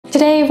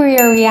Today we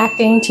are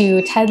reacting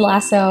to Ted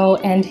Lasso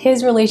and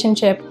his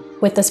relationship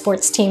with the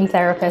sports team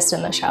therapist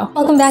in the show.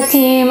 Welcome back,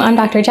 team. I'm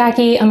Dr.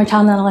 Jackie. I'm a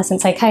child and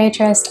adolescent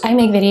psychiatrist. I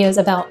make videos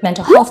about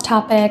mental health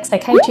topics,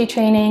 psychiatry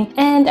training,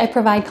 and I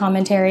provide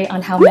commentary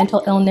on how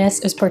mental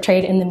illness is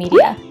portrayed in the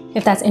media.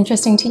 If that's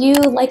interesting to you,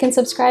 like and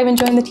subscribe and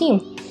join the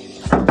team.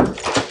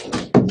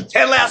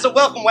 Ted Lasso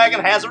welcome wagon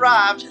has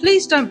arrived.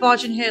 Please don't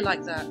barge in here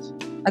like that.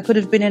 I could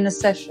have been in a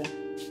session.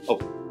 Oh,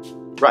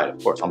 right,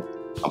 of course.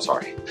 I'm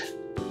sorry.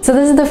 So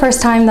this is the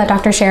first time that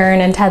Dr. Sharon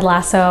and Ted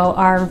Lasso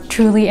are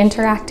truly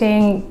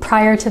interacting.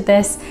 Prior to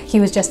this, he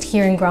was just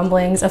hearing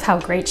grumblings of how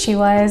great she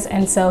was,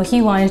 and so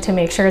he wanted to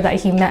make sure that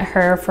he met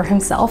her for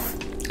himself.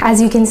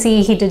 As you can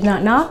see, he did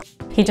not knock.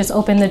 He just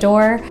opened the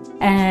door,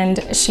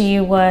 and she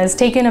was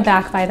taken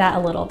aback by that a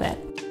little bit.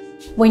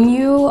 When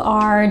you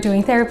are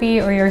doing therapy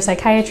or you're a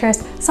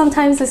psychiatrist,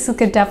 sometimes this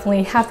could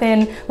definitely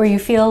happen where you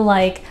feel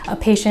like a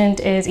patient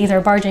is either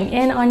barging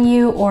in on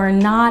you or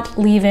not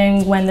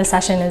leaving when the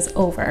session is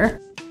over.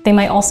 They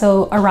might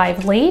also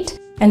arrive late,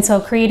 and so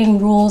creating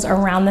rules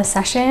around the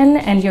session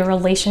and your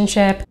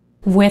relationship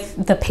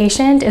with the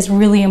patient is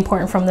really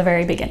important from the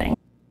very beginning.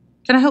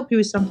 Can I help you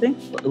with something?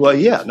 Well,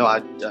 yeah, no, I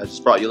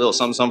just brought you a little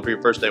something for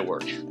your first day of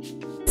work.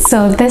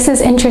 So this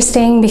is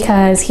interesting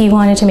because he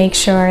wanted to make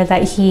sure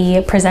that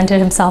he presented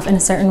himself in a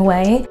certain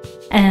way.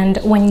 And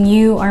when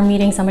you are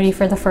meeting somebody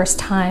for the first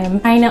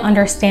time, trying to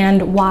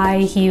understand why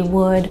he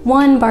would,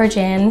 one, barge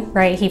in,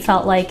 right? He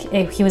felt like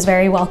he was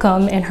very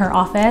welcome in her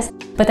office,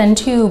 but then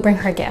two, bring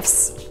her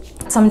gifts.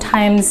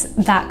 Sometimes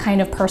that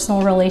kind of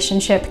personal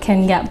relationship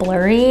can get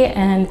blurry,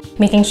 and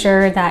making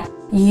sure that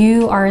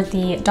you are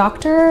the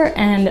doctor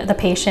and the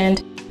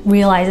patient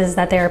realizes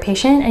that they're a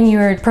patient and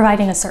you're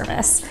providing a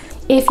service.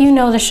 If you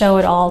know the show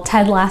at all,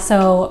 Ted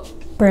Lasso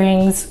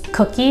brings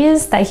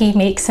cookies that he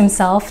makes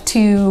himself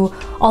to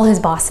all his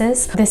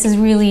bosses. This is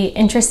really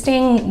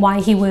interesting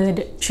why he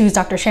would choose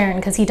Dr. Sharon,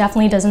 because he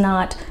definitely does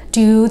not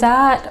do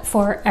that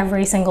for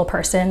every single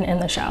person in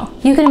the show.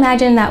 You can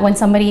imagine that when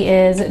somebody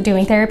is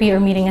doing therapy or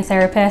meeting a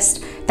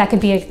therapist, that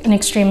could be an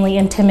extremely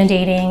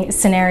intimidating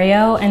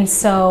scenario, and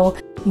so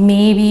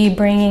maybe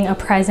bringing a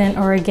present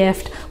or a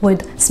gift would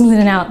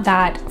smoothen out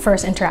that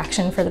first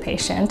interaction for the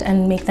patient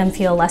and make them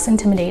feel less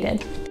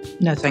intimidated.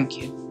 No, thank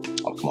you.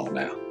 Oh, come on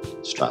now.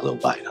 Just try a little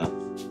bite, huh?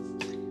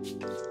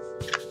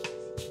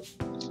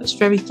 That's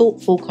very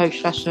thoughtful,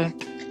 Coach Lasso.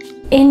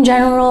 In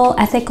general,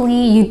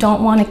 ethically, you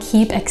don't want to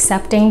keep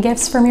accepting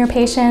gifts from your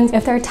patients.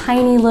 If they're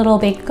tiny little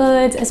baked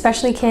goods,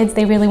 especially kids,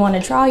 they really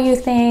want to draw you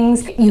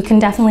things, you can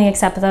definitely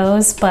accept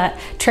those, but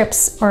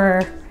trips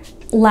or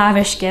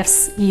lavish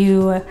gifts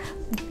you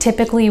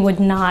typically would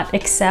not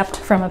accept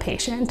from a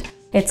patient.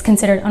 It's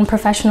considered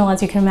unprofessional,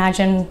 as you can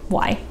imagine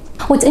why.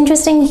 What's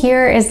interesting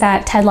here is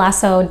that Ted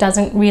Lasso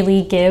doesn't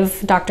really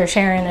give Dr.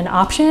 Sharon an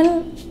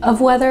option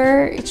of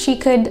whether she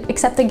could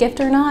accept the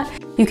gift or not.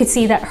 You could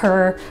see that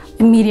her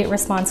immediate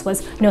response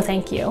was, no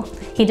thank you.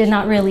 He did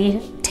not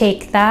really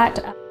take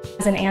that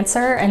as an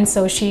answer, and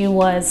so she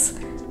was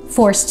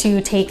forced to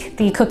take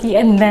the cookie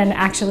and then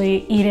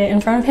actually eat it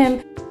in front of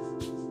him.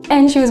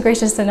 And she was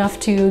gracious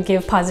enough to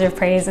give positive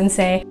praise and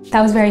say,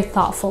 that was very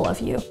thoughtful of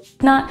you.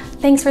 Not,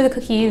 thanks for the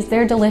cookies,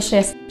 they're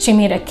delicious. She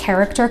made a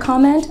character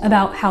comment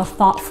about how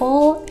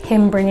thoughtful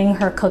him bringing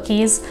her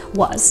cookies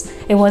was.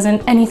 It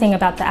wasn't anything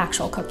about the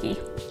actual cookie.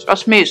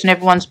 Trust me, it's in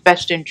everyone's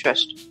best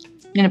interest.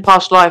 In a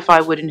past life,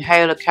 I would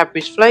inhale a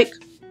Cadbury's flake,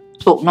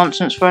 talk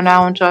nonsense for an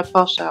hour until I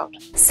pass out.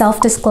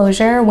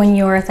 Self-disclosure when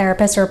you're a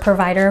therapist or a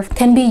provider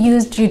can be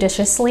used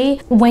judiciously.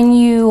 When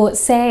you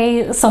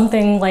say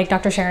something like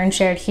Dr. Sharon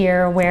shared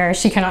here where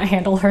she cannot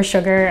handle her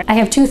sugar, I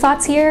have two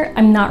thoughts here.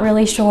 I'm not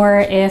really sure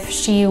if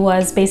she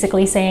was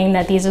basically saying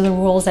that these are the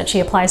rules that she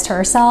applies to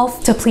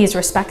herself, to please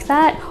respect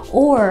that,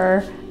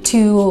 or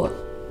to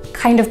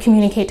kind of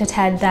communicate to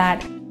Ted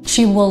that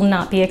she will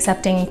not be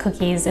accepting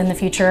cookies in the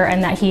future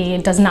and that he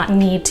does not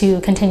need to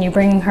continue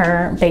bringing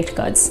her baked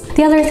goods.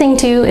 The other thing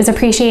too is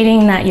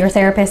appreciating that your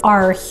therapists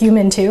are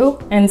human too,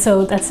 and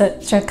so that's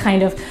such a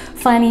kind of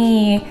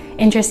funny,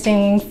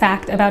 interesting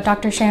fact about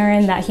Dr.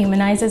 Sharon that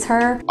humanizes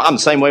her. I'm the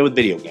same way with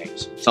video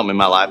games. Something in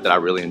my life that I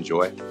really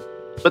enjoy.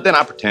 But then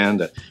I pretend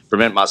to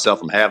prevent myself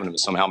from having them and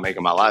somehow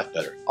making my life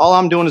better. All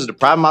I'm doing is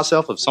depriving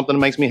myself of something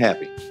that makes me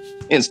happy,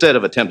 instead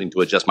of attempting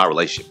to adjust my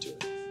relationship to it.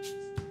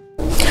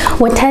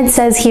 What Ted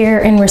says here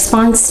in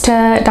response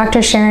to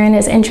Dr. Sharon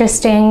is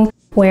interesting,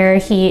 where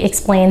he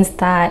explains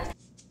that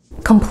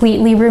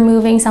completely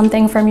removing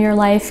something from your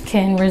life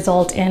can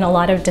result in a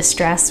lot of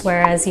distress,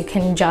 whereas you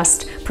can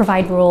just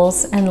provide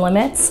rules and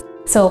limits.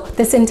 So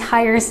this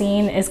entire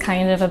scene is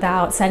kind of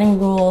about setting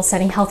rules,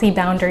 setting healthy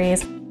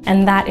boundaries,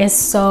 and that is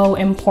so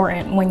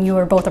important when you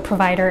are both a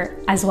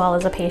provider as well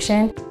as a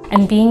patient.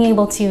 And being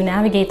able to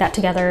navigate that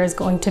together is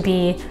going to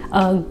be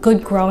a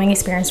good growing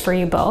experience for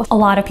you both. A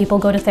lot of people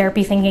go to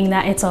therapy thinking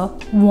that it's a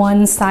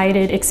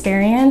one-sided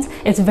experience.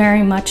 It's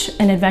very much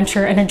an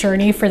adventure and a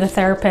journey for the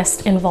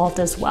therapist involved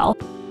as well.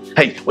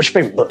 Hey, what's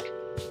your favorite book?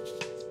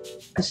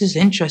 This is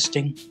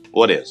interesting.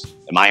 What is?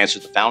 Am I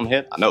answered the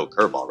fountainhead? I know,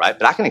 curveball, right?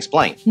 But I can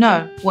explain.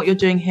 No, what you're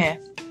doing here.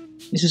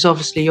 This is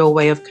obviously your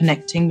way of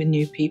connecting with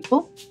new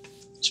people.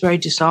 It's very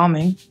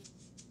disarming.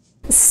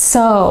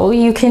 So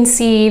you can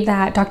see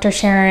that Dr.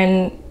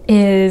 Sharon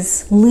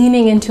is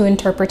leaning into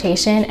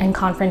interpretation and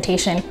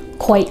confrontation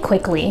quite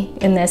quickly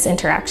in this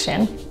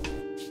interaction.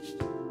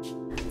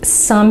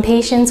 Some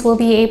patients will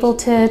be able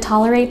to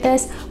tolerate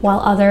this, while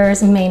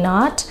others may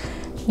not.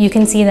 You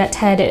can see that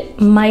Ted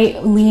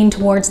might lean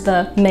towards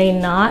the may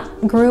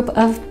not group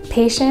of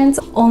patients,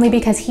 only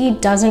because he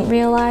doesn't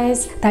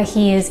realize that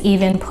he is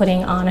even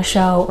putting on a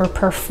show or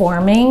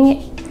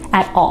performing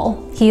at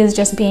all. He is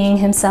just being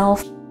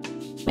himself,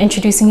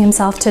 introducing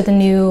himself to the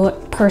new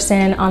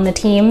person on the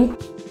team,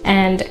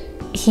 and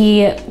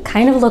he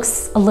kind of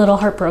looks a little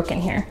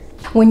heartbroken here.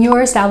 When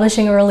you're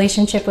establishing a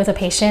relationship with a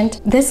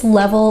patient, this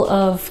level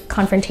of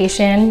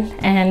confrontation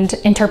and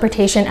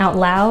interpretation out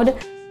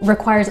loud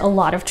requires a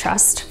lot of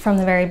trust from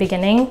the very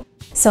beginning.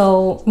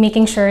 So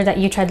making sure that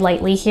you tread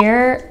lightly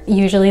here.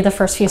 Usually the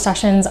first few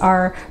sessions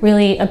are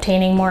really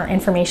obtaining more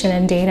information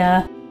and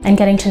data and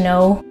getting to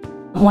know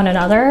one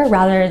another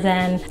rather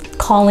than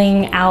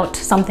calling out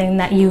something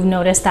that you've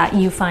noticed that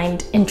you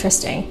find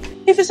interesting.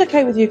 If it's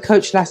okay with you,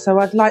 Coach Lasso,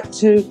 I'd like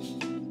to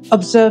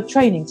observe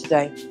training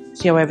today,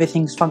 see how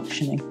everything's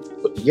functioning.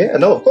 Yeah,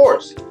 no, of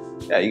course.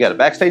 Yeah, you got a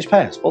backstage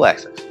pass, full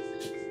access.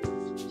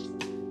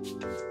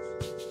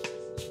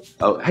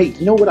 Oh, hey,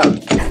 you know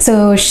what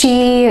So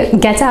she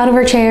gets out of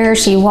her chair,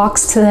 she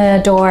walks to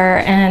the door,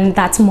 and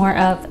that's more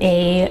of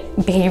a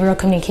behavioral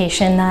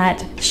communication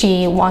that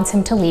she wants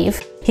him to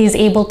leave. He's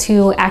able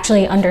to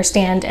actually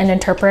understand and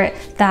interpret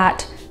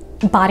that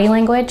body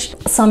language.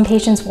 Some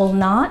patients will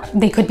not.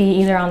 They could be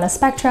either on the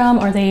spectrum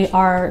or they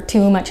are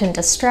too much in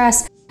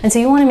distress. And so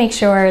you want to make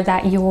sure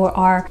that you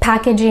are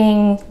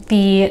packaging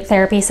the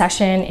therapy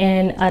session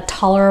in a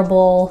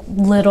tolerable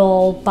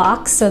little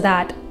box so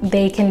that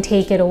they can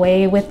take it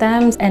away with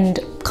them and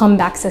come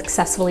back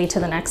successfully to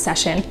the next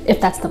session,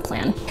 if that's the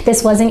plan.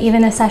 This wasn't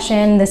even a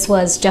session, this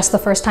was just the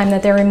first time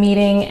that they were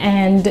meeting,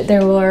 and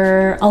there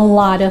were a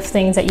lot of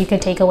things that you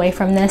could take away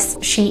from this.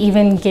 She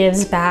even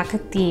gives back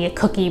the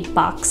cookie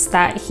box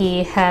that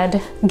he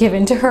had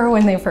given to her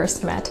when they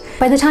first met.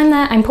 By the time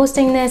that I'm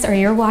posting this or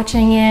you're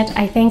watching it,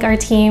 I think our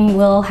team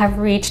will have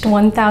reached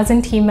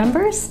 1,000 team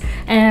members,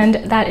 and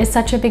that is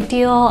such a big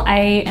deal.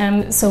 I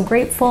am so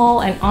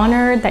grateful and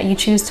honored that you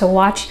choose to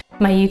watch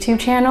my YouTube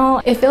channel.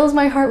 It fills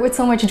my heart with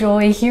so much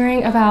joy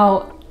hearing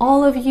about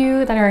all of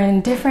you that are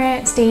in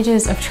different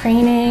stages of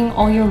training,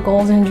 all your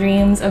goals and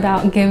dreams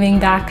about giving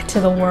back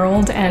to the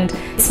world, and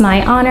it's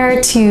my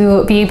honor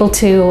to be able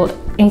to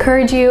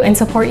encourage you and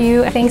support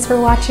you. Thanks for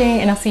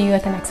watching, and I'll see you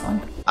at the next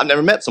one. I've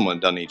never met someone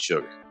that doesn't eat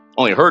sugar.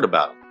 Only heard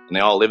about them, and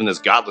they all live in this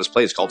godless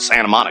place called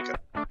Santa Monica.